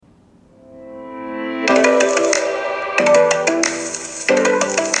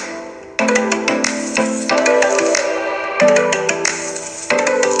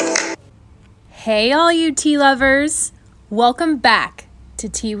Hey, all you tea lovers. Welcome back to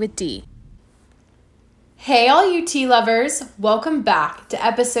Tea with D. Hey, all you tea lovers. Welcome back to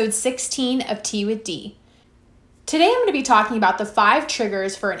episode 16 of Tea with D. Today, I'm going to be talking about the 5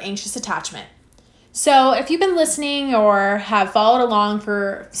 triggers for an anxious attachment. So if you've been listening or have followed along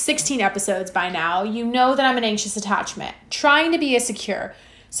for 16 episodes by now, you know that I'm an anxious attachment, trying to be secure.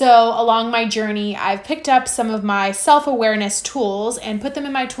 So along my journey, I've picked up some of my self-awareness tools and put them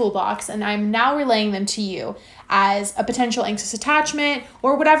in my toolbox, and I'm now relaying them to you as a potential anxious attachment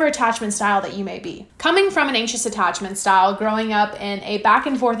or whatever attachment style that you may be. Coming from an anxious attachment style, growing up in a back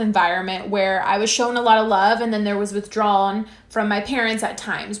and forth environment where I was shown a lot of love and then there was withdrawn from my parents at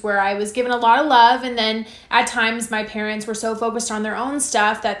times, where I was given a lot of love and then at times my parents were so focused on their own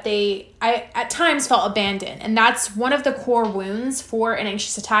stuff that I at times felt abandoned. And that's one of the core wounds for an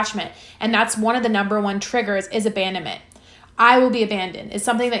anxious attachment. And that's one of the number one triggers is abandonment. I will be abandoned. It's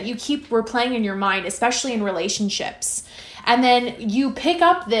something that you keep replaying in your mind, especially in relationships. And then you pick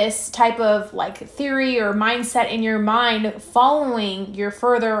up this type of theory or mindset in your mind following your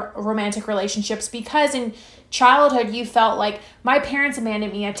further romantic relationships, because in childhood you felt like my parents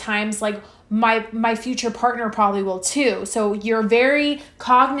abandoned me at times, like my future partner probably will too. So you're very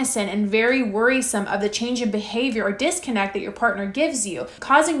cognizant and very worrisome of the change in behavior or disconnect that your partner gives you,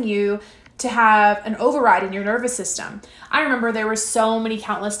 causing you to have an override in your nervous system. I remember there were so many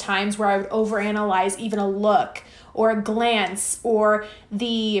countless times where I would overanalyze even a look or a glance or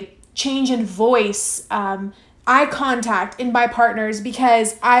the change in voice, eye contact in my partners,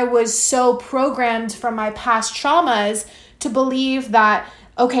 because I was so programmed from my past traumas to believe that,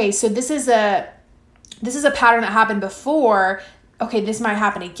 okay, so this is a pattern that happened before. Okay, this might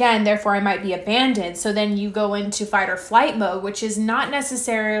happen again, therefore I might be abandoned. So then you go into fight or flight mode, which is not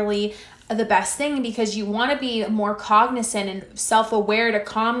necessarily the best thing, because you want to be more cognizant and self-aware to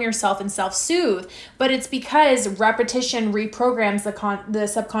calm yourself and self-soothe. But it's because repetition reprograms the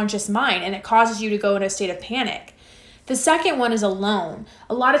subconscious mind, and it causes you to go in a state of panic. The second one is alone.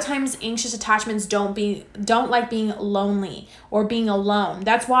 A lot of times anxious attachments don't like being lonely or being alone.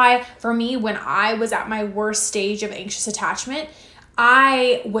 That's why for me, when I was at my worst stage of anxious attachment,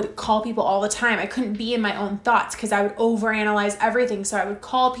 I would call people all the time. I couldn't be in my own thoughts because I would overanalyze everything. So I would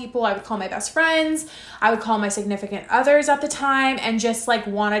call people, I would call my best friends, I would call my significant others at the time and just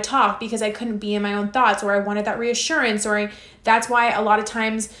want to talk because I couldn't be in my own thoughts, or I wanted that reassurance, that's why a lot of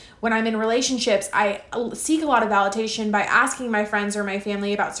times when I'm in relationships, I seek a lot of validation by asking my friends or my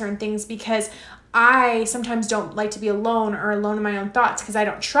family about certain things, because I sometimes don't like to be alone or alone in my own thoughts because I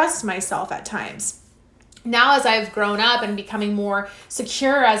don't trust myself at times. Now, as I've grown up and becoming more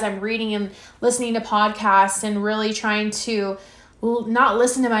secure, as I'm reading and listening to podcasts and really trying to not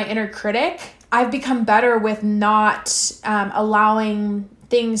listen to my inner critic, I've become better with not allowing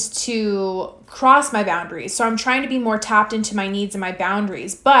things to cross my boundaries. So I'm trying to be more tapped into my needs and my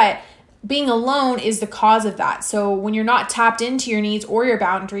boundaries, but being alone is the cause of that. So when you're not tapped into your needs or your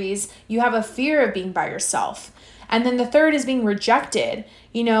boundaries, you have a fear of being by yourself. And then the third is being rejected.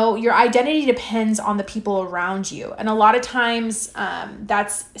 Your identity depends on the people around you. And a lot of times,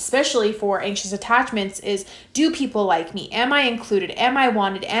 that's especially for anxious attachments, is, do people like me? Am I included? Am I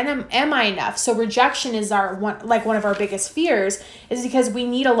wanted? And am I enough? So rejection is one of our biggest fears, is because we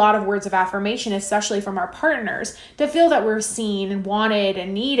need a lot of words of affirmation, especially from our partners, to feel that we're seen and wanted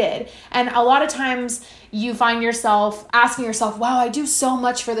and needed. And a lot of times you find yourself asking yourself, wow, I do so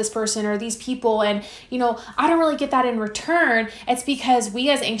much for this person or these people, and I don't really get that in return. It's because we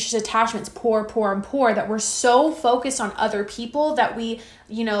as anxious attachments pour, that we're so focused on other people that we,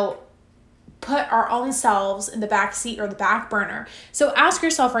 put our own selves in the back seat or the back burner. So ask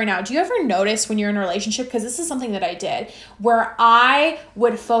yourself right now, do you ever notice when you're in a relationship, because this is something that I did, where I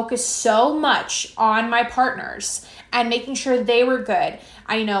would focus so much on my partners and making sure they were good.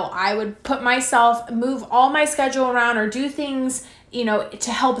 I would move all my schedule around or do things,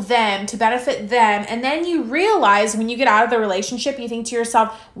 to help them, to benefit them. And then you realize when you get out of the relationship, you think to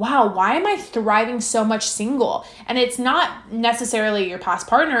yourself, wow, why am I thriving so much single? And it's not necessarily your past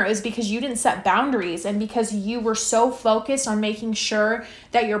partner. It was because you didn't set boundaries and because you were so focused on making sure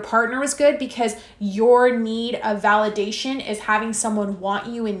that your partner was good, because your need of validation is having someone want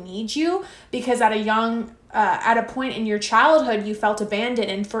you and need you, because at a point in your childhood, you felt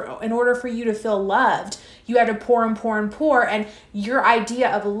abandoned, and in order for you to feel loved, you had to pour, and your idea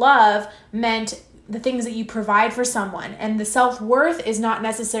of love meant the things that you provide for someone, and the self-worth is not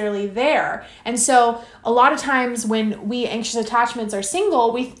necessarily there. And so a lot of times when we anxious attachments are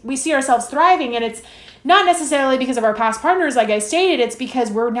single, we see ourselves thriving, and it's not necessarily because of our past partners, like I stated, it's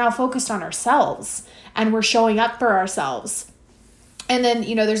because we're now focused on ourselves and we're showing up for ourselves. And then,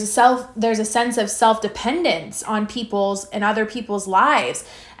 there's a sense of self-dependence on people's and other people's lives.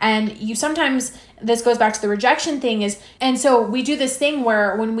 And sometimes this goes back to the rejection thing and so we do this thing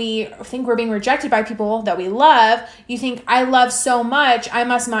where when we think we're being rejected by people that we love, you think, I love so much, I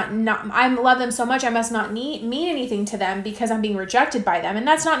love them so much, I must not mean anything to them because I'm being rejected by them. And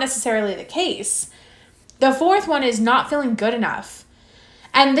that's not necessarily the case. The fourth one is not feeling good enough.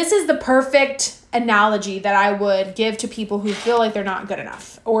 And this is the perfect analogy that I would give to people who feel like they're not good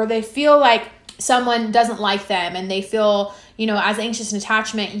enough, or they feel like someone doesn't like them, and they feel, as anxious and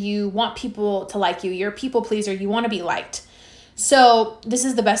attachment, you want people to like you. You're a people pleaser. You want to be liked. So this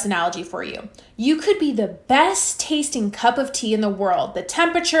is the best analogy for you. You could be the best tasting cup of tea in the world, the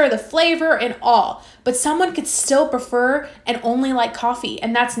temperature, the flavor, and all, but someone could still prefer and only like coffee,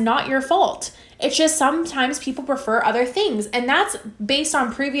 and that's not your fault. It's just sometimes people prefer other things, and that's based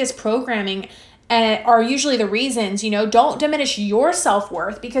on previous programming are usually the reasons. Don't diminish your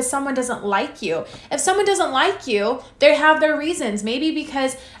self-worth because someone doesn't like you. If someone doesn't like you, they have their reasons. Maybe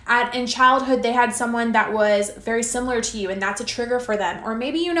because in childhood they had someone that was very similar to you and that's a trigger for them. Or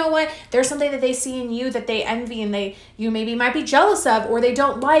maybe, there's something that they see in you that they envy and you maybe might be jealous of, or they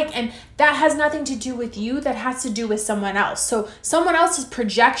don't like, and that has nothing to do with you. That has to do with someone else. So someone else's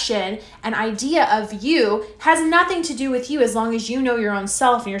projection and idea of you has nothing to do with you as long as you know your own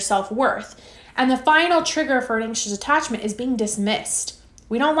self and your self-worth. And the final trigger for an anxious attachment is being dismissed.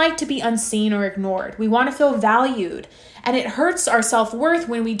 We don't like to be unseen or ignored. We want to feel valued. And it hurts our self-worth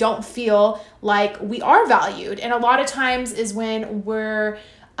when we don't feel like we are valued. And a lot of times is when we're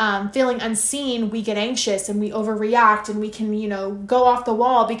feeling unseen, we get anxious and we overreact and we can, go off the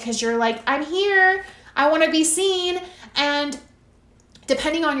wall because you're like, I'm here, I want to be seen. And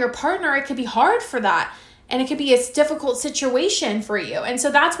depending on your partner, it could be hard for that. And it could be a difficult situation for you. And so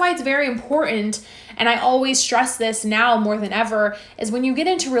that's why it's very important, and I always stress this now more than ever, is when you get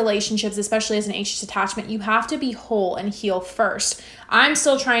into relationships, especially as an anxious attachment, you have to be whole and heal first. I'm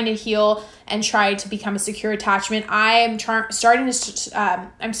still trying to heal and try to become a secure attachment. I'm starting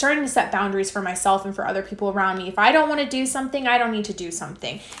to set boundaries for myself and for other people around me. If I don't want to do something, I don't need to do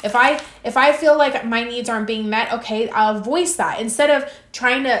something. If I feel like my needs aren't being met, okay, I'll voice that instead of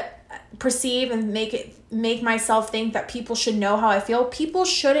trying to perceive and make myself think that people should know how I feel. People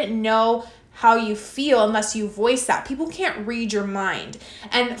shouldn't know how you feel unless you voice that. People can't read your mind.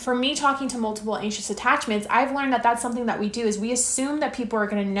 And for me, talking to multiple anxious attachments, I've learned that that's something that we do, is we assume that people are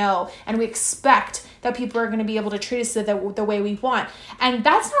going to know, and we expect that people are going to be able to treat us the way we want. And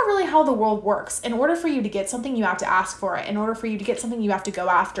that's not really how the world works. In order for you to get something, you have to ask for it. In order for you to get something, you have to go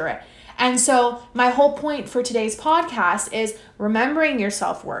after it. And so my whole point for today's podcast is remembering your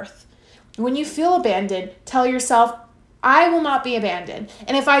self-worth. When you feel abandoned, tell yourself, I will not be abandoned.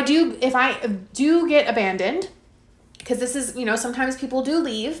 And if I do get abandoned, because this is, sometimes people do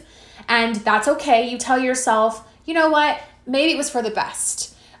leave, and that's okay. You tell yourself, you know what, maybe it was for the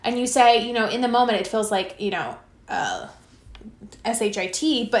best. And you say, in the moment it feels like, SHIT,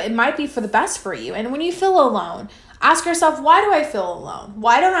 but it might be for the best for you. And when you feel alone, ask yourself, why do I feel alone?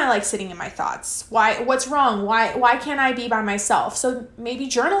 Why don't I like sitting in my thoughts? What's wrong? Why can't I be by myself? So maybe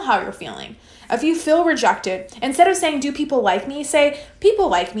journal how you're feeling. If you feel rejected, instead of saying, do people like me? Say, people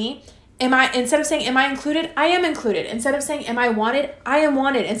like me. Instead of saying, am I included? I am included. Instead of saying, am I wanted? I am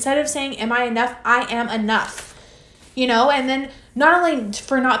wanted. Instead of saying, am I enough? I am enough. And then not only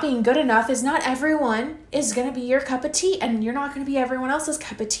for not being good enough is not everyone is going to be your cup of tea, and you're not going to be everyone else's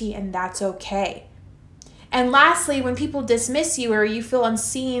cup of tea, and that's okay. And lastly, when people dismiss you or you feel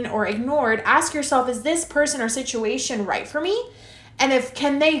unseen or ignored, ask yourself, is this person or situation right for me? And if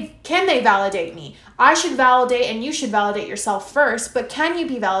can they validate me? I should validate, and you should validate yourself first, but can you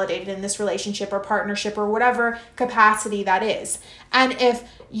be validated in this relationship or partnership or whatever capacity that is? And if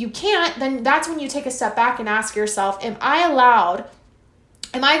you can't, then that's when you take a step back and ask yourself, am I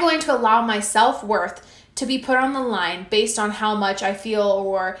going to allow my self-worth to be put on the line based on how much I feel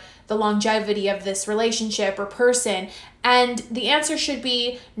or the longevity of this relationship or person? And the answer should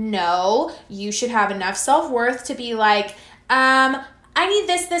be no. You should have enough self-worth to be like, I need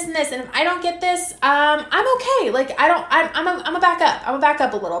this, this, and this. And if I don't get this, I'm okay. Like, I'm a back up. I'm a back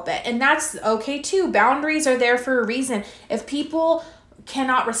up a little bit. And that's okay too. Boundaries are there for a reason. If people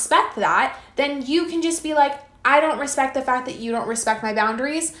cannot respect that, then you can just be like, I don't respect the fact that you don't respect my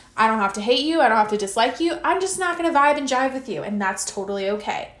boundaries. I don't have to hate you. I don't have to dislike you. I'm just not going to vibe and jive with you. And that's totally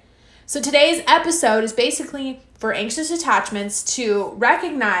okay. So today's episode is basically for anxious attachments to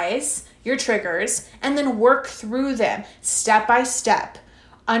recognize your triggers and then work through them step by step.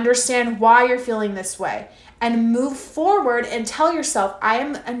 Understand why you're feeling this way. And move forward and tell yourself, I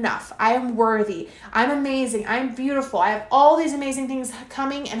am enough. I am worthy. I'm amazing. I'm beautiful. I have all these amazing things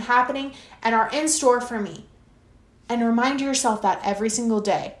coming and happening and are in store for me. And remind yourself that every single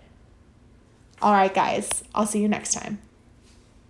day. All right, guys. I'll see you next time.